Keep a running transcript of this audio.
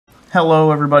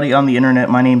Hello everybody on the internet,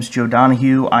 my name's Joe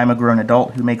Donahue. I'm a grown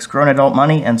adult who makes grown adult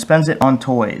money and spends it on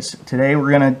toys. Today we're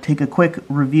going to take a quick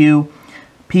review,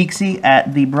 peek-see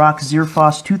at the Brock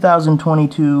Zearfoss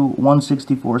 2022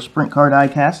 164 Sprint Car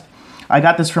Diecast. I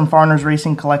got this from Farners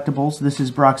Racing Collectibles. This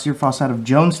is Brock Zearfoss out of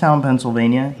Jonestown,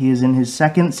 Pennsylvania. He is in his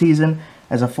second season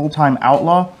as a full-time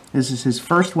outlaw. This is his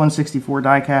first 164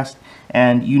 diecast,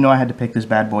 and you know I had to pick this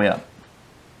bad boy up.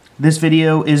 This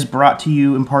video is brought to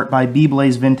you in part by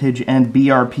B-Blaze Vintage and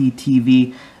BRP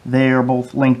TV. They are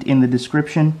both linked in the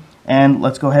description. And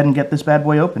let's go ahead and get this bad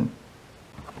boy open.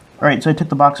 Alright, so I took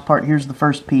the box apart. Here's the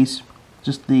first piece.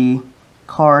 Just the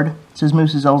card. It says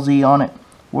Moose's LZ on it.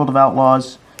 World of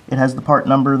Outlaws. It has the part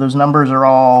number. Those numbers are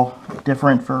all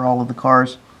different for all of the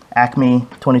cars. Acme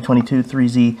 2022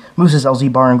 3Z. Moose's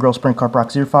LZ Bar and Grill Sprint Car Brock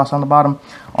Zearfoss on the bottom.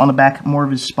 On the back, more of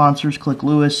his sponsors. Click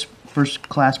Lewis. First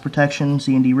class protection,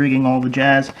 C&D rigging, all the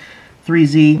jazz.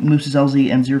 3Z, Moose's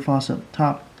LZ, and Zearfoss up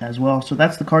top as well. So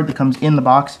that's the card that comes in the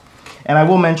box. And I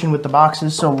will mention with the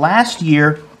boxes, so last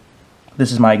year,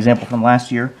 this is my example from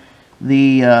last year,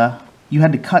 you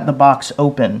had to cut the box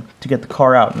open to get the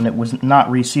car out, and it was not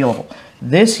resealable.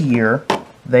 This year,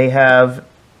 they have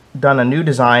done a new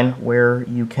design where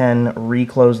you can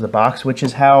reclose the box, which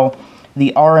is how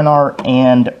the R&R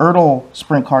and Ertl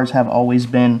sprint cars have always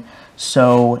been.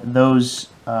 So those,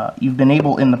 you've been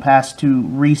able in the past to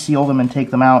reseal them and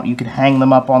take them out. You could hang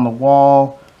them up on the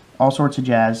wall, all sorts of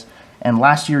jazz. And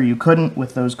last year you couldn't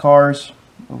with those cars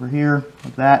over here,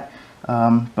 like that.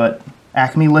 But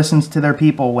Acme listens to their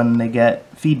people when they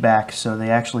get feedback, so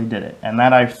they actually did it. And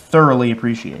that I thoroughly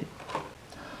appreciate.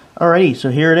 Alrighty,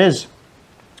 so here it is.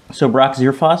 So Brock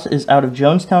Zearfoss is out of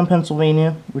Jonestown,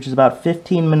 Pennsylvania, which is about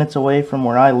 15 minutes away from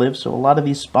where I live. So a lot of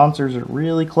these sponsors are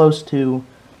really close to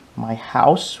my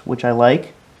house, which I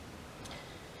like.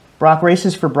 Brock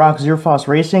races for Brock Zearfoss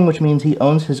Racing, which means he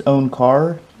owns his own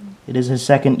car. It is his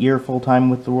second year full-time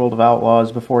with the World of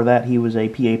Outlaws. Before that, he was a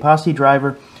PA Posse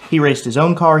driver. He raced his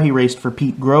own car. He raced for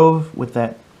Pete Grove with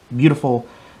that beautiful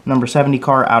number 70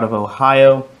 car out of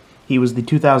Ohio. He was the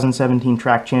 2017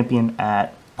 track champion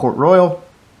at Port Royal,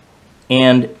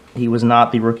 and he was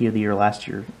not the Rookie of the Year last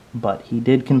year, but he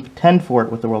did contend for it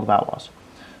with the World of Outlaws.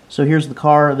 So here's the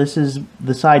car. This is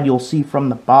the side you'll see from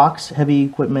the box, heavy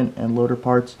equipment and loader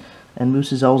parts, and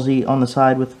Moose's LZ on the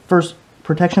side with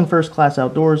protection first class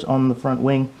outdoors on the front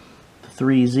wing, the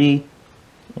 3Z,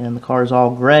 and the car is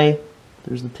all gray.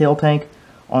 There's the tail tank.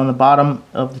 On the bottom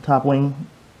of the top wing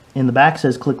in the back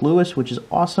says Click Lewis, which is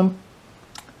awesome.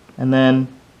 And then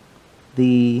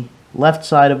the left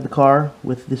side of the car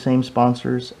with the same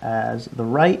sponsors as the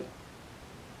right.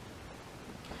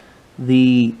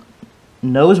 The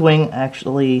nose wing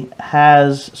actually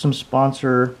has some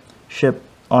sponsorship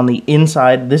on the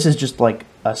inside. This is just like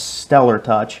a stellar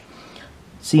touch.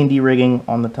 C&D rigging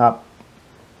on the top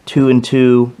 2 and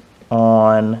 2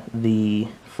 on the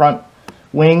front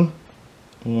wing.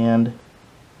 And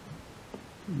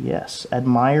yes,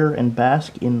 admire and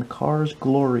bask in the car's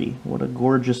glory. What a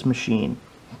gorgeous machine.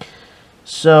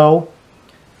 So,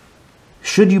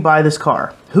 should you buy this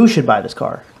car? Who should buy this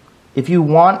car? If you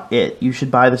want it, you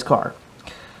should buy this car.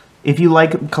 If you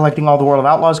like collecting all the World of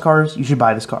Outlaws cars, you should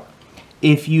buy this car.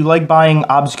 If you like buying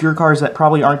obscure cars that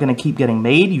probably aren't going to keep getting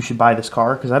made, you should buy this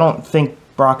car, because I don't think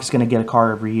Brock is going to get a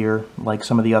car every year like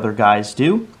some of the other guys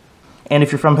do. And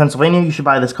if you're from Pennsylvania, you should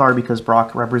buy this car because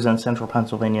Brock represents Central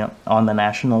Pennsylvania on the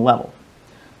national level.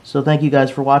 So thank you guys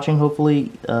for watching.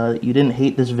 Hopefully you didn't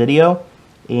hate this video.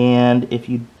 And if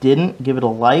you didn't, give it a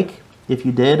like. If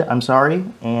you did, I'm sorry.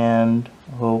 And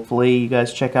hopefully you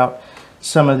guys check out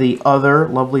some of the other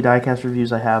lovely diecast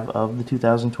reviews I have of the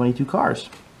 2022 cars.